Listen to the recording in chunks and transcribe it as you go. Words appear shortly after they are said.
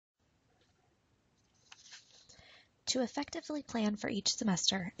To effectively plan for each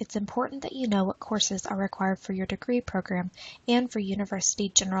semester, it's important that you know what courses are required for your degree program and for university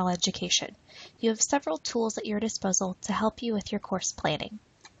general education. You have several tools at your disposal to help you with your course planning.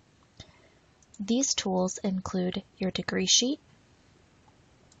 These tools include your degree sheet,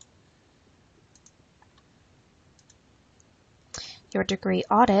 your degree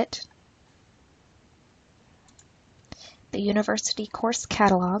audit, the university course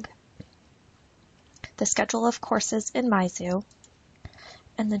catalog, the schedule of courses in MyZoo,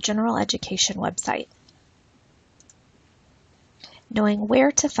 and the general education website. Knowing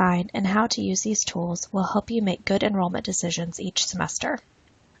where to find and how to use these tools will help you make good enrollment decisions each semester.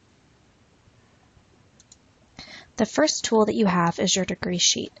 The first tool that you have is your degree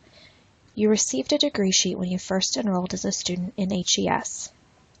sheet. You received a degree sheet when you first enrolled as a student in HES.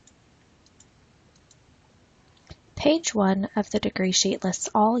 Page 1 of the degree sheet lists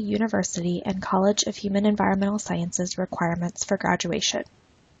all University and College of Human Environmental Sciences requirements for graduation.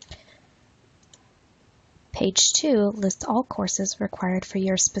 Page 2 lists all courses required for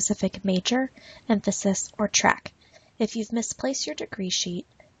your specific major, emphasis, or track. If you've misplaced your degree sheet,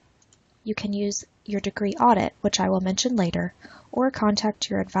 you can use your degree audit, which I will mention later, or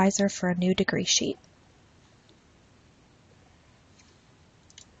contact your advisor for a new degree sheet.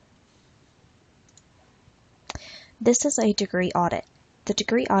 This is a degree audit. The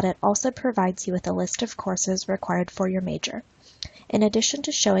degree audit also provides you with a list of courses required for your major. In addition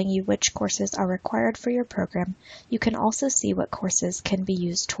to showing you which courses are required for your program, you can also see what courses can be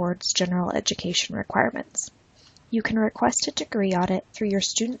used towards general education requirements. You can request a degree audit through your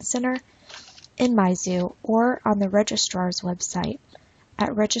Student Center in MyZoo or on the registrar's website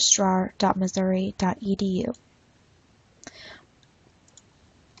at registrar.missouri.edu.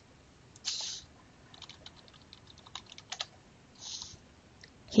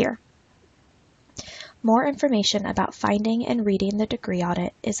 Here. More information about finding and reading the degree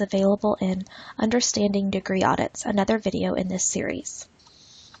audit is available in Understanding Degree Audits, another video in this series.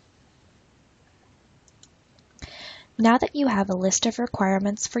 Now that you have a list of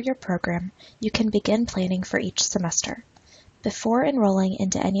requirements for your program, you can begin planning for each semester. Before enrolling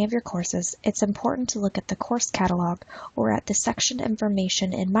into any of your courses, it's important to look at the course catalog or at the section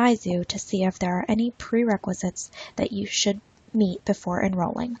information in MyZoo to see if there are any prerequisites that you should meet before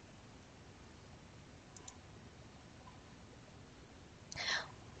enrolling.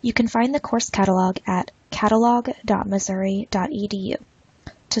 You can find the course catalog at catalog.missouri.edu.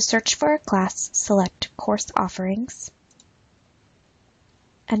 To search for a class, select Course Offerings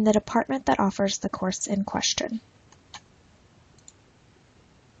and the department that offers the course in question.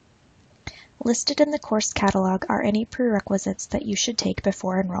 Listed in the course catalog are any prerequisites that you should take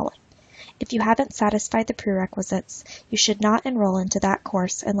before enrolling. If you haven't satisfied the prerequisites, you should not enroll into that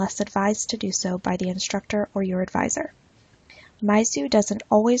course unless advised to do so by the instructor or your advisor. MyZoo doesn't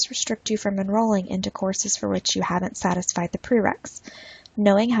always restrict you from enrolling into courses for which you haven't satisfied the prereqs.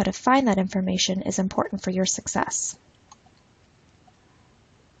 Knowing how to find that information is important for your success.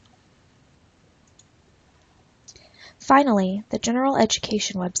 Finally, the General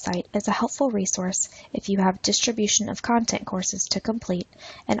Education website is a helpful resource if you have distribution of content courses to complete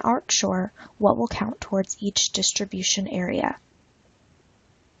and aren't sure what will count towards each distribution area.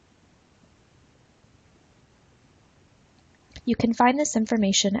 You can find this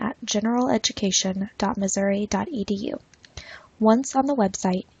information at generaleducation.missouri.edu. Once on the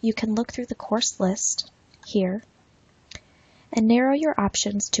website, you can look through the course list, here, and narrow your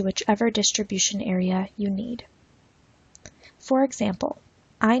options to whichever distribution area you need. For example,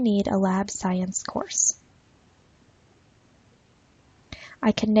 I need a lab science course.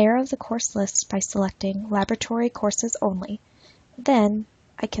 I can narrow the course list by selecting Laboratory Courses Only. Then,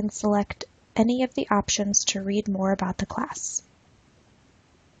 I can select any of the options to read more about the class.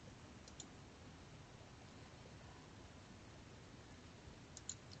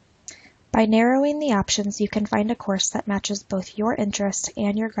 By narrowing the options, you can find a course that matches both your interest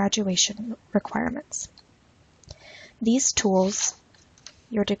and your graduation requirements. These tools,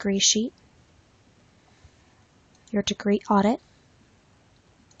 your degree sheet, your degree audit,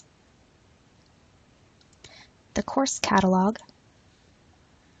 the course catalog,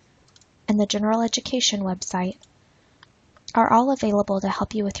 and the general education website, are all available to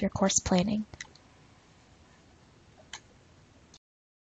help you with your course planning.